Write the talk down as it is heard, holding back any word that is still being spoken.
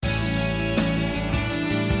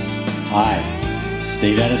Hi,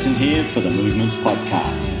 Steve Addison here for the Movements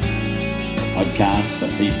Podcast. A podcast for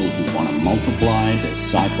people who want to multiply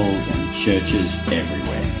disciples and churches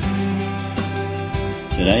everywhere.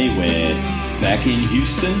 Today we're back in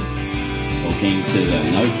Houston, talking to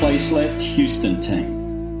the No Place Left Houston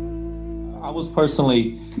team. I was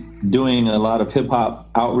personally doing a lot of hip-hop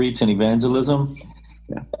outreach and evangelism,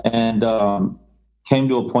 and came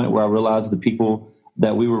to a point where I realized the people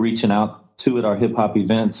that we were reaching out to at our hip-hop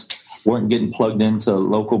events weren't getting plugged into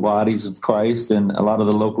local bodies of Christ, and a lot of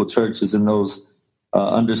the local churches in those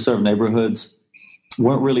underserved neighborhoods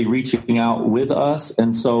weren't really reaching out with us.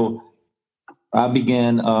 And so I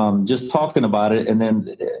began just talking about it, and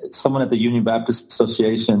then someone at the Union Baptist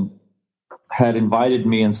Association had invited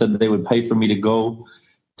me and said that they would pay for me to go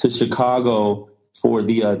to Chicago for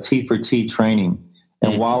the T for T training.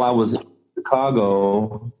 And while I was in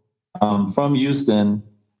Chicago, from Houston,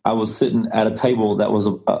 I was sitting at a table that was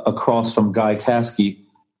across from Guy Caskey,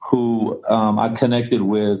 who I connected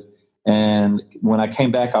with. And when I came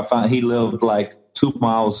back, I found he lived like 2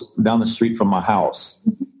 miles down the street from my house.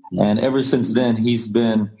 And ever since then, he's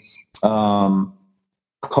been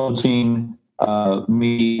coaching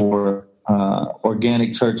me for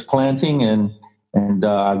organic church planting. And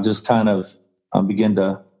I've just kind of began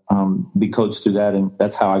to be coached through that. And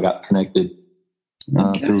that's how I got connected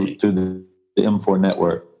through the M4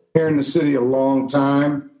 network. Here in the city a long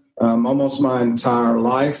time, almost my entire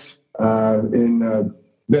life. I came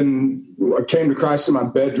to Christ in my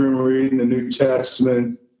bedroom reading the New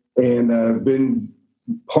Testament, and been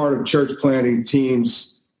part of church planting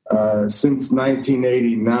teams since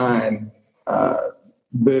 1989.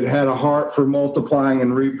 But had a heart for multiplying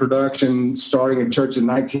and reproduction, starting a church in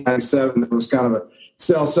 1997. It was kind of a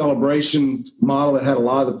cell celebration model that had a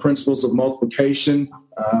lot of the principles of multiplication.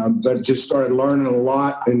 But just started learning a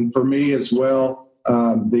lot. And for me as well,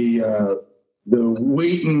 the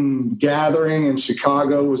Wheaton gathering in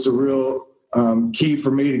Chicago was a real key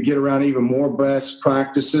for me to get around even more best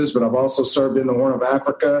practices. But I've also served in the Horn of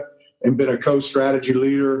Africa and been a co-strategy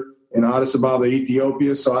leader in Addis Ababa,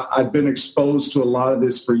 Ethiopia. So I've been exposed to a lot of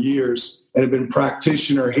this for years and have been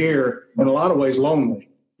practitioner here, in a lot of ways lonely,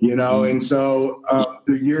 you know. And so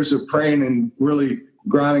through years of praying and really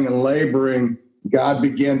grinding and laboring, God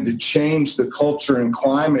began to change the culture and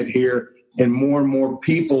climate here, and more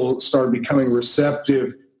people started becoming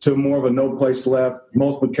receptive to more of a no place left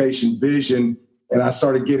multiplication vision. And I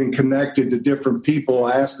started getting connected to different people.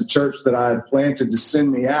 I asked the church that I had planted to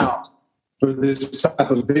send me out for this type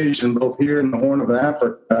of vision, both here in the Horn of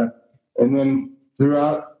Africa. And then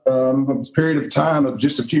throughout a period of time of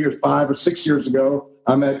just a few years, 5 or 6 years ago,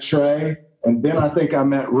 I met Trey. And then I think I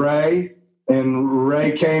met Ray. And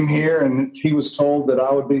Ray came here, and he was told that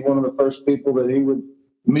I would be one of the first people that he would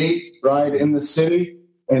meet right in the city.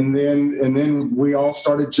 And then we all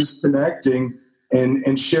started just connecting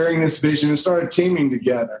and sharing this vision and started teaming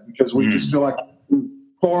together, because we just feel like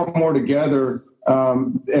far more together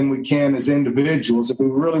than we can as individuals. If we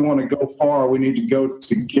really want to go far, we need to go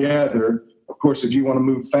together. Of course, if you want to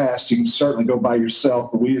move fast, you can certainly go by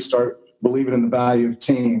yourself, but we just start believing in the value of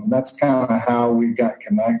team. And that's kind of how we got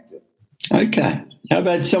connected. Okay. How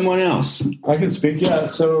about someone else? I can speak. Yeah.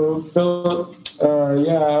 So, Philip,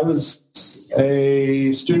 I was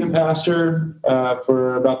a student pastor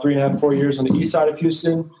for about 3.5, 4 years on the east side of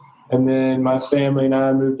Houston. And then my family and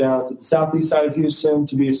I moved down to the southeast side of Houston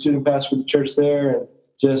to be a student pastor for the church there. And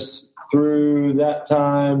just through that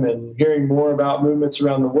time and hearing more about movements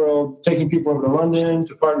around the world, taking people over to London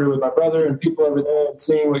to partner with my brother and people over there and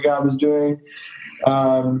seeing what God was doing,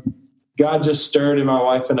 God just stirred in my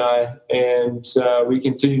wife and I, and we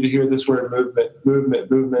continue to hear this word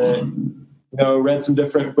movement. You know, read some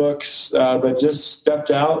different books, but just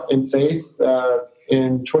stepped out in faith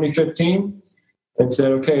in 2015 and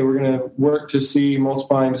said, okay, we're going to work to see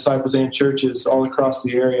multiplying disciples and churches all across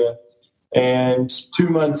the area. And 2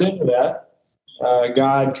 months into that,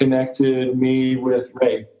 God connected me with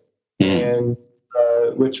Ray, and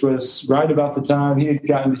which was right about the time he had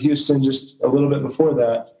gotten to Houston, just a little bit before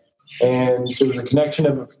that. And so it was a connection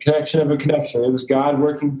of a connection of a connection. It was God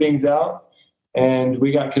working things out. And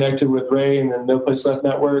we got connected with Ray and the No Place Left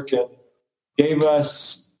Network, and gave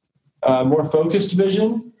us more focused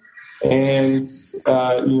vision and,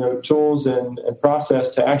 tools and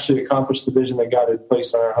process to actually accomplish the vision that God had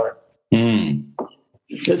placed on our heart.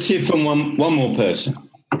 Let's hear from one more person,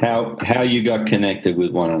 how you got connected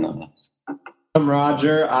with one another. I'm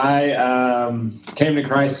Roger. I came to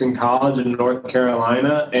Christ in college in North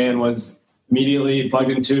Carolina and was immediately plugged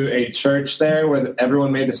into a church there where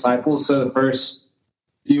everyone made disciples. So the first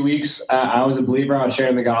few weeks, I was a believer. I was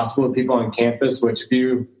sharing the gospel with people on campus, which if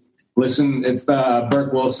you listen. It's the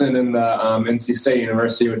Burke Wilson and the NC State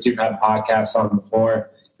University, which you've had podcasts on before.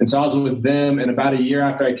 And so I was with them, and about a year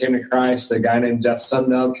after I came to Christ, a guy named Jeff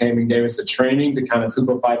Sundell came and gave us a training to kind of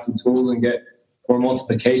simplify some tools and get more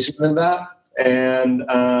multiplication of that. And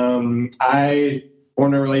I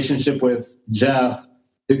formed a relationship with Jeff,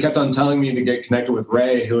 who kept on telling me to get connected with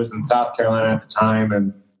Ray, who was in South Carolina at the time.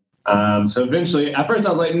 And so eventually, at first I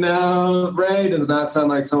was like, no, Ray does not sound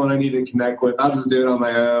like someone I need to connect with. I'll just do it on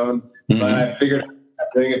my own. Mm-hmm. But I figured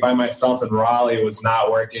doing it by myself in Raleigh was not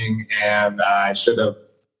working, and I should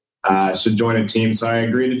join a team. So I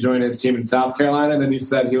agreed to join his team in South Carolina. And then he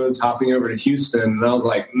said he was hopping over to Houston. And I was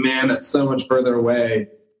like, man, that's so much further away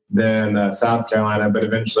than South Carolina. But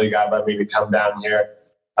eventually God led me to come down here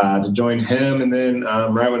to join him. And then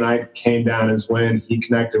right when I came down is when he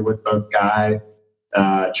connected with both Guy,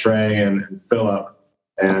 Trey, and Philip.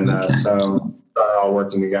 And so they're all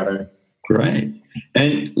working together. Great.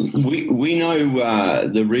 And we know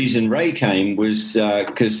the reason Ray came was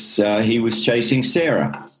because he was chasing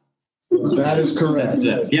Sarah. That is correct.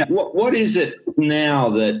 Yeah. What is it now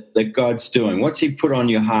that God's doing? What's he put on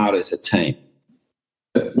your heart as a team?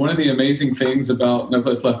 One of the amazing things about No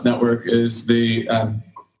Place Left Network is the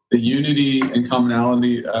unity and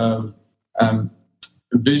commonality of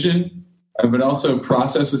vision, but also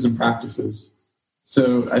processes and practices.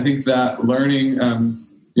 So I think that learning,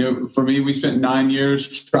 for me, we spent 9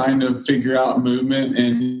 years trying to figure out movement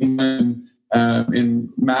and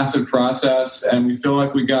in massive process, and we feel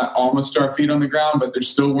like we got almost our feet on the ground, but there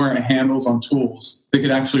still weren't handles on tools that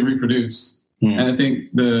could actually reproduce. And I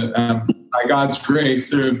think by God's grace,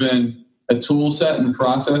 there have been a tool set and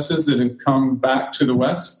processes that have come back to the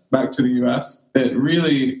West, back to the U.S., that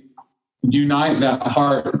really unite that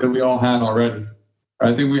heart that we all had already.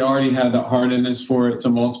 I think we already had that heart in us for it to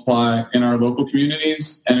multiply in our local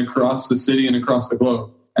communities and across the city and across the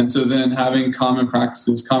globe. And so then having common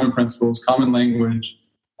practices, common principles, common language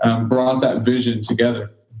brought that vision together.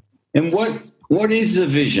 And what is the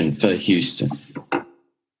vision for Houston?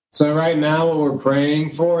 So right now what we're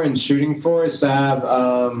praying for and shooting for is to have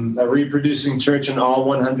a reproducing church in all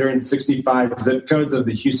 165 zip codes of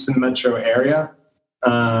the Houston metro area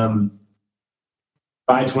by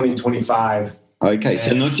 2025. Okay,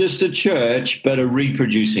 so not just a church, but a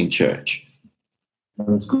reproducing church.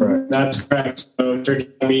 That's correct. That's correct. So churches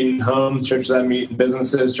that meet in homes, churches that meet in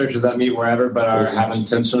businesses, churches that meet wherever, but have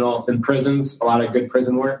intentional in prisons, a lot of good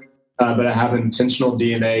prison work, but have intentional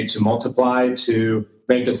DNA to multiply, to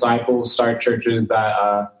make disciples, start churches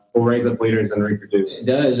that will raise up leaders and reproduce. It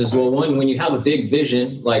does as well. One, when you have a big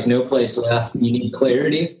vision like No Place Left, you need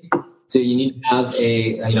clarity. So you need to have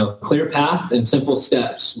a clear path and simple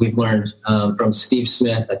steps. We've learned from Steve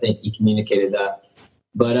Smith. I think he communicated that.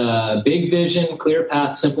 But big vision, clear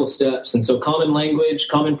path, simple steps. And so common language,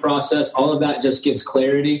 common process, all of that just gives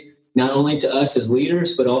clarity, not only to us as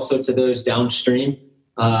leaders, but also to those downstream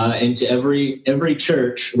and to every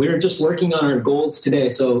church. We're just working on our goals today.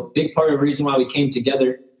 So big part of the reason why we came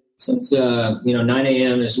together since 9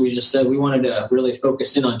 a.m. is we just said we wanted to really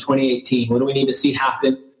focus in on 2018. What do we need to see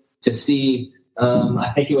happen to see,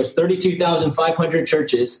 I think it was 32,500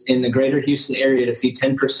 churches in the greater Houston area to see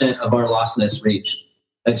 10% of our lostness reached.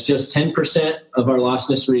 That's just 10% of our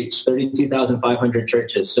lostness reached, 32,500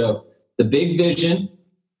 churches. So the big vision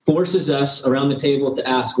forces us around the table to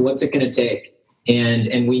ask, what's it going to take?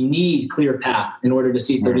 And we need clear path in order to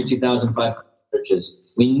see 32,500 churches.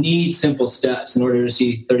 We need simple steps in order to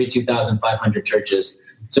see 32,500 churches.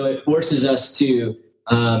 So it forces us to,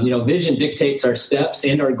 vision dictates our steps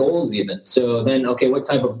and our goals even. So then, okay, what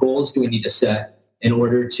type of goals do we need to set for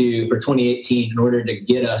 2018 in order to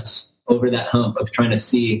get us over that hump of trying to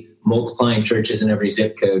see multiplying churches in every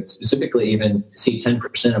zip code, specifically even to see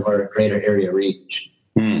 10% of our greater area reach.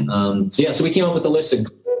 So we came up with a list of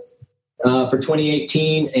goals for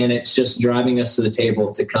 2018, and it's just driving us to the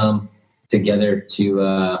table to come together to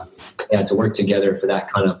work together for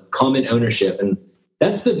that kind of common ownership. And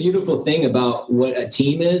that's the beautiful thing about what a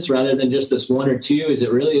team is, rather than just this one or two, is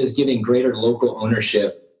it really is giving greater local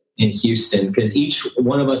ownership in Houston, because each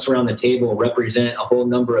one of us around the table represent a whole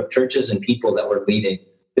number of churches and people that we're leading.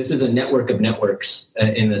 This is a network of networks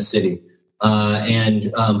in the city.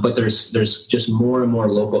 But there's just more and more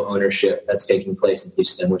local ownership that's taking place in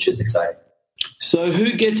Houston, which is exciting. So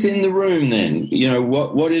who gets in the room then?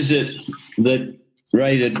 What is it that,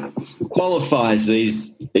 Ray, that qualifies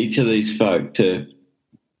each of these folk to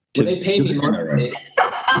they pay me money.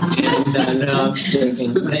 No, I'm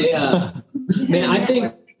joking. I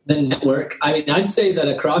think the network, I'd say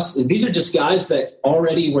that these are just guys that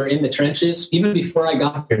already were in the trenches. Even before I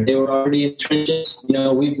got here, they were already in the trenches.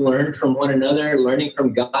 We've learned from one another, learning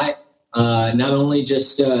from Guy. not only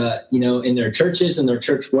just, in their churches and their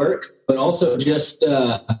church work, but also just,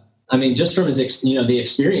 just from the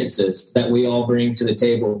experiences that we all bring to the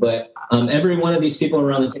table. But every one of these people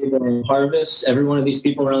around the table are in Harvest. Every one of these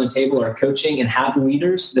people around the table are coaching and have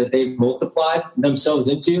leaders that they've multiplied themselves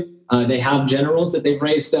into. They have generals that they've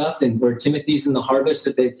raised up, and or Timothy's in the Harvest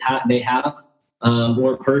that they have,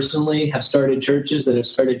 or personally have started churches that have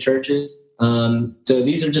started churches. So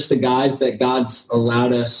these are just the guys that God's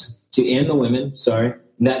allowed us to, and the women,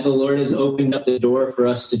 that the Lord has opened up the door for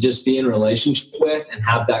us to just be in relationship with and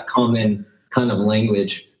have that common kind of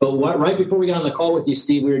language. But right before we got on the call with you,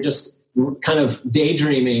 Steve, we were just kind of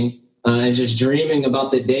daydreaming and just dreaming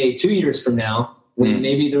about the day 2 years from now when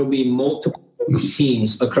maybe there'll be multiple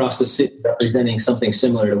teams across the city representing something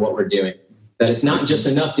similar to what we're doing. That it's not just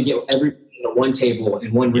enough to get everybody at one table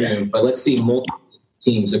in one room, but let's see multiple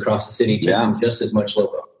teams across the city taking just as much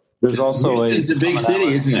local. There's also it's a big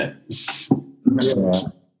city, isn't it? Yeah.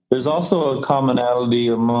 There's also a commonality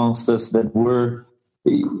amongst us that we're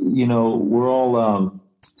all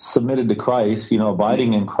submitted to Christ,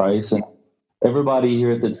 abiding in Christ. And everybody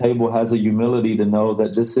here at the table has a humility to know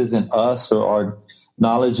that this isn't us or our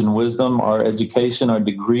knowledge and wisdom, our education, our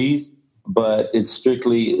degrees, but it's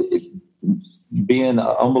strictly being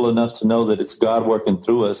humble enough to know that it's God working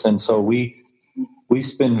through us. And so we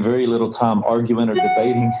spend very little time arguing or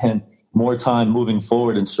debating and more time moving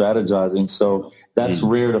forward and strategizing. So that's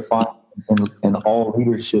rare to find in all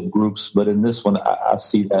leadership groups. But in this one, I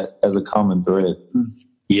see that as a common thread.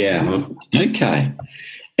 Yeah. Okay.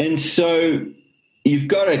 And so you've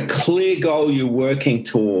got a clear goal you're working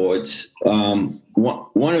towards.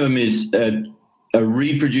 One of them is a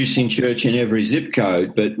reproducing church in every zip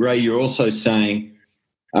code. But Ray, you're also saying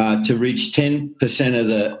to reach 10% of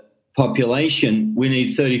the population, we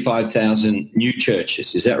need 35,000 new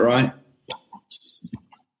churches. Is that right?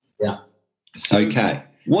 Yeah. Okay.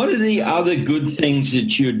 What are the other good things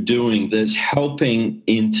that you're doing that's helping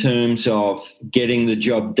in terms of getting the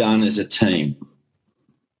job done as a team?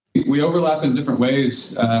 We overlap in different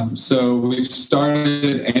ways. So we've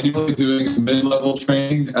started annually doing mid-level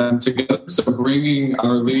training together. So bringing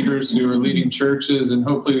our leaders who are leading churches and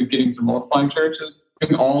hopefully getting to multiplying churches,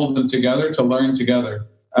 bring all of them together to learn together.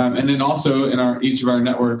 And then also in each of our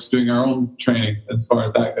networks doing our own training as far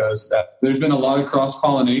as that goes. There's been a lot of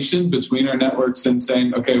cross-pollination between our networks and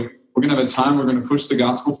saying, okay, we're going to have a time we're going to push the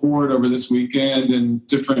gospel forward over this weekend, and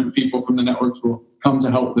different people from the networks will come to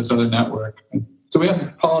help this other network. So we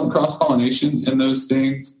have cross-pollination in those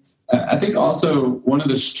things. I think also one of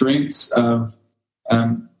the strengths of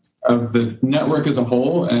the network as a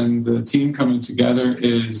whole and the team coming together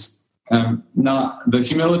is not the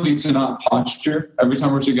humility to not posture every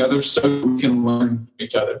time we're together, so we can learn from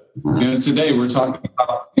each other. Today we're talking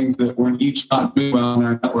about things that we're each not doing well in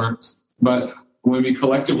our networks, but when we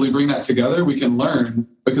collectively bring that together, we can learn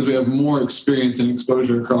because we have more experience and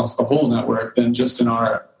exposure across the whole network than just in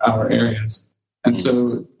our areas. And so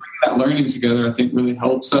bringing that learning together, I think, really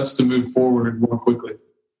helps us to move forward more quickly.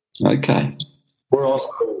 Okay.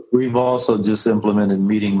 We've also just implemented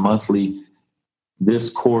meeting monthly. This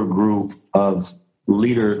core group of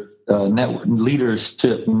leadership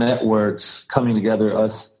networks coming together,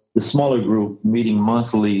 us, the smaller group, meeting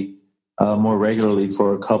monthly, more regularly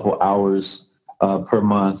for a couple hours per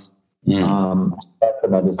month. That's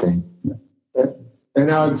another thing.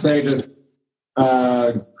 And I would say just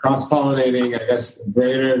cross-pollinating, I guess, the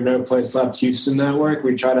greater No Place Left Houston network.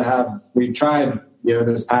 We tried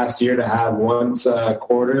this past year to have once a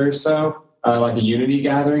quarter or so, like a unity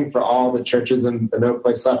gathering for all the churches in the No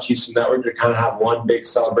Place Left Houston network to kind of have one big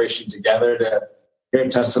celebration together to hear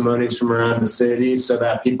testimonies from around the city so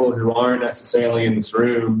that people who aren't necessarily in this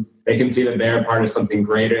room, they can see that they're part of something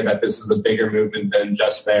greater, that this is a bigger movement than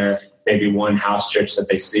just their maybe one house church that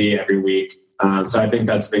they see every week. So I think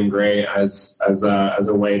that's been great as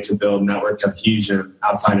a way to build network cohesion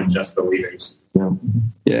outside of just the leaders.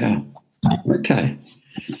 Yeah. Okay.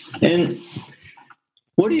 And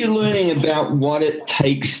what are you learning about what it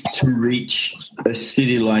takes to reach a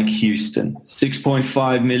city like Houston?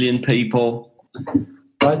 6.5 million people.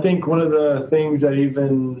 I think one of the things that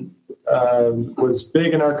even was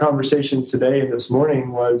big in our conversation today and this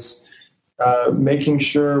morning was making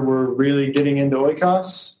sure we're really getting into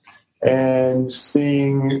Oikos and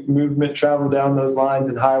seeing movement travel down those lines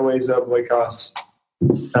and highways of Oikos.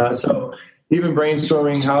 So even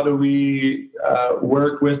brainstorming, how do we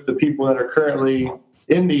work with the people that are currently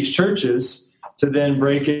in these churches to then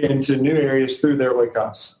break into new areas through their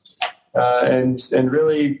Oikos. And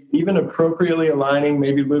really even appropriately aligning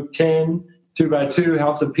maybe Luke 10, 2x2,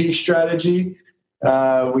 House of Peace strategy.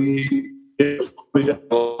 We did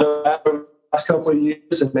that last couple of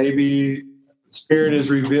years, and maybe the Spirit is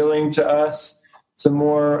revealing to us some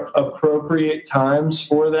more appropriate times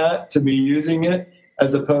for that, to be using it,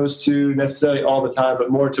 as opposed to necessarily all the time,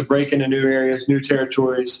 but more to break into new areas, new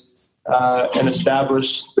territories, and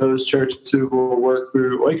establish those churches who will work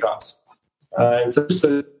through Oikos. And so just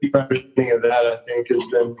the understanding of that, I think, has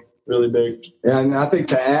been really big. And I think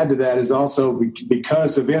to add to that is also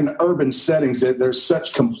because of in urban settings that there's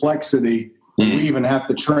such complexity, we even have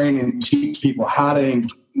to train and teach people how to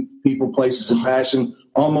engage people, places, and passion,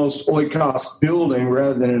 almost Oikos building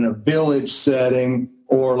rather than in a village setting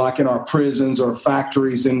or like in our prisons or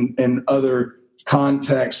factories and other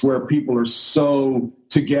contexts where people are so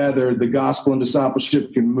together, the gospel and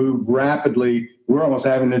discipleship can move rapidly. We're almost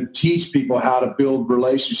having to teach people how to build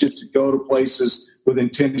relationships, to go to places with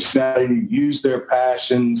intentionality, to use their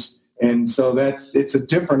passions. And so it's a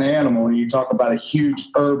different animal. And you talk about a huge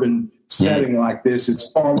urban setting like this,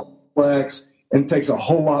 it's far more complex and takes a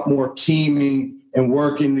whole lot more teaming and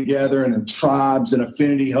working together and in tribes and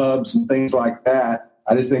affinity hubs and things like that.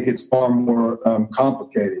 I just think it's far more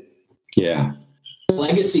complicated. Yeah.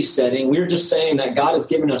 Legacy setting, we were just saying that God has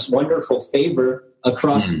given us wonderful favor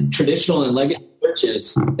across traditional and legacy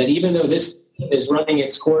churches, that even though this is running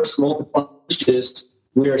its course multiple churches,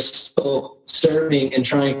 we are still serving and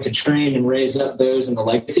trying to train and raise up those in the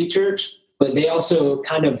legacy church. But they also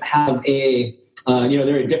kind of have a,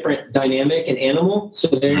 they're a different dynamic and animal. So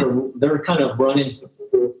they're kind of running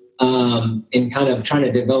through and kind of trying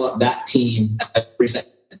to develop that team at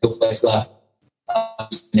no place left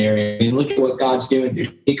scenario. I mean, look at what God's doing through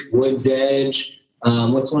Woods Edge.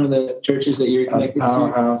 What's one of the churches that you're connected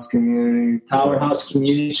Powerhouse to? Powerhouse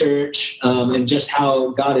Community Church, and just how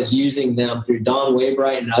God is using them through Don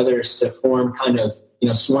Waybright and others to form kind of,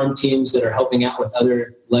 swarm teams that are helping out with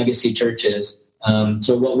other legacy churches.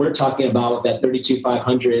 So what we're talking about with that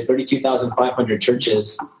 32,500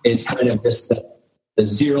 churches is kind of just the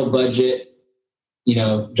zero budget,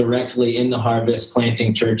 directly in the harvest,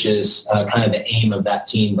 planting churches, kind of the aim of that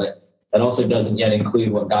team. But that also doesn't yet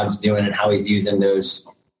include what God's doing and how he's using those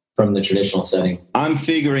from the traditional setting. I'm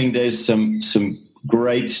figuring there's some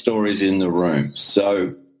great stories in the room.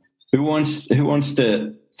 So who wants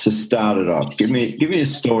to start it off? Give me a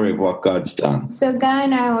story of what God's done. So Guy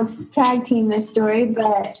and I will tag team this story,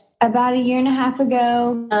 but about a year and a half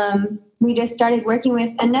ago, we just started working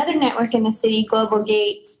with another network in the city, Global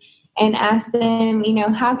Gates, and asked them,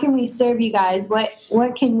 how can we serve you guys?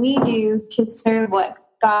 What can we do to serve what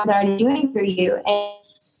God's already doing for you? And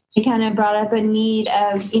he kind of brought up a need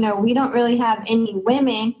of, we don't really have any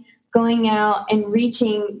women going out and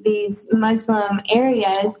reaching these Muslim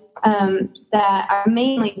areas that are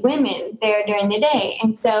mainly women there during the day.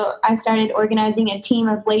 And so I started organizing a team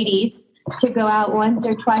of ladies to go out once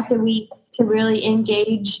or twice a week to really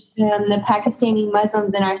engage the Pakistani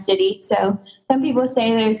Muslims in our city. So some people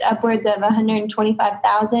say there's upwards of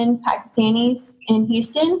 125,000 Pakistanis in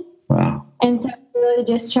Houston. Wow. And so really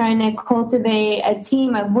just trying to cultivate a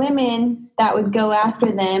team of women that would go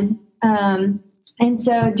after them. And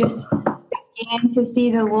so just began to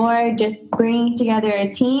see the Lord just bring together a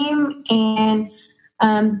team. And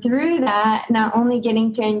through that, not only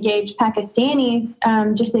getting to engage Pakistanis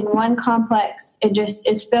just in one complex, it just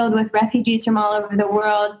is filled with refugees from all over the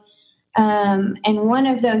world. And one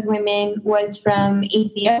of those women was from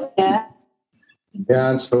Ethiopia. Yeah,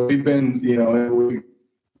 and so we've been, we've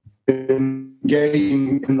been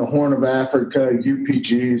engaging in the Horn of Africa,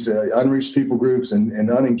 UPGs, unreached people groups, and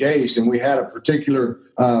unengaged. And we had a particular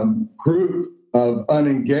group of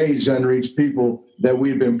unengaged, unreached people that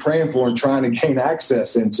we'd been praying for and trying to gain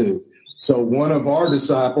access into. So one of our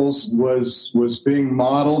disciples was being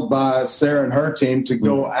modeled by Sarah and her team to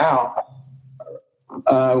go out.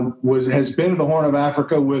 Has been to the Horn of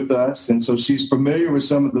Africa with us, and so she's familiar with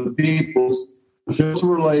some of the peoples. Built a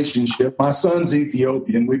relationship. My son's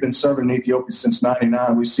Ethiopian. We've been serving in Ethiopia since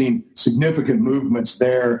 '99. We've seen significant movements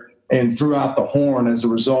there and throughout the Horn as a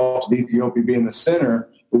result of Ethiopia being the center.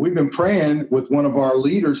 But we've been praying with one of our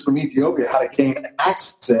leaders from Ethiopia how to gain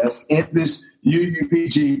access in this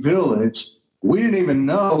UUPG village. We didn't even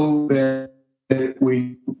know that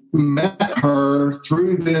we met her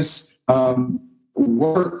through this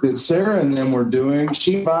work that Sarah and them were doing.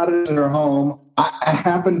 She invited us in her home. I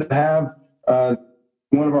happened to have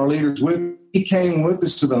one of our leaders with me. He came with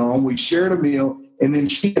us to the home. We shared a meal, and then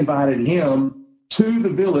she invited him to the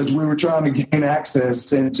village we were trying to gain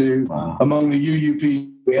access into. Wow. Among the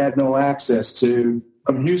UUP we had no access to,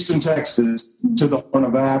 from Houston, Texas, to the Horn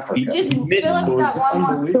of Africa. Just fill us that one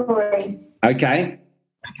more story. Okay.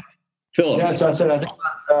 Philip. Yeah, so I said I think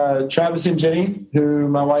Travis and Jenny, who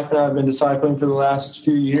my wife and I have been discipling for the last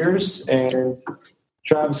few years, and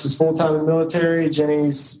Travis is full-time in the military.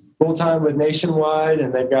 Jenny's full-time with Nationwide,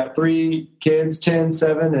 and they've got 3 kids, 10,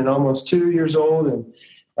 7, and almost 2 years old. And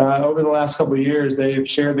over the last couple of years, they've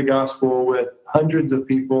shared the gospel with hundreds of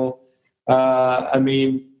people.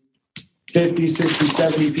 50, 60,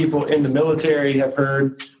 70 people in the military have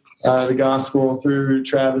heard the gospel through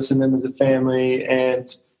Travis and them as a family.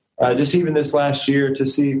 And just even this last year to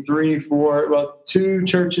see 2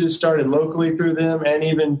 churches started locally through them, and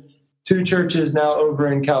even 2 churches now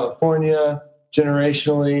over in California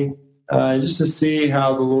generationally, just to see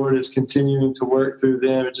how the Lord is continuing to work through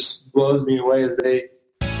them. It just blows me away as they're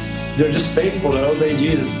just faithful to obey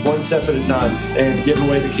Jesus one step at a time and give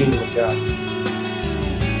away the kingdom of God.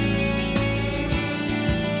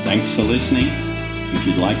 Thanks for listening. If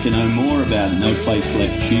you'd like to know more about No Place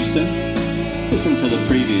Left Houston, listen to the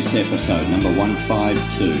previous episode, number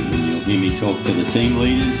 152, and you'll hear me talk to the team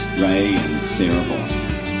leaders, Ray and Sarah Boyd.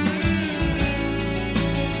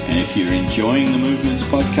 And if you're enjoying the Movements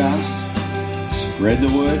podcast, spread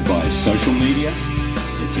the word by social media.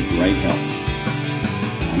 It's a great help.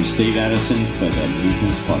 I'm Steve Addison for the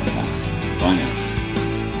Movements podcast. Bye now.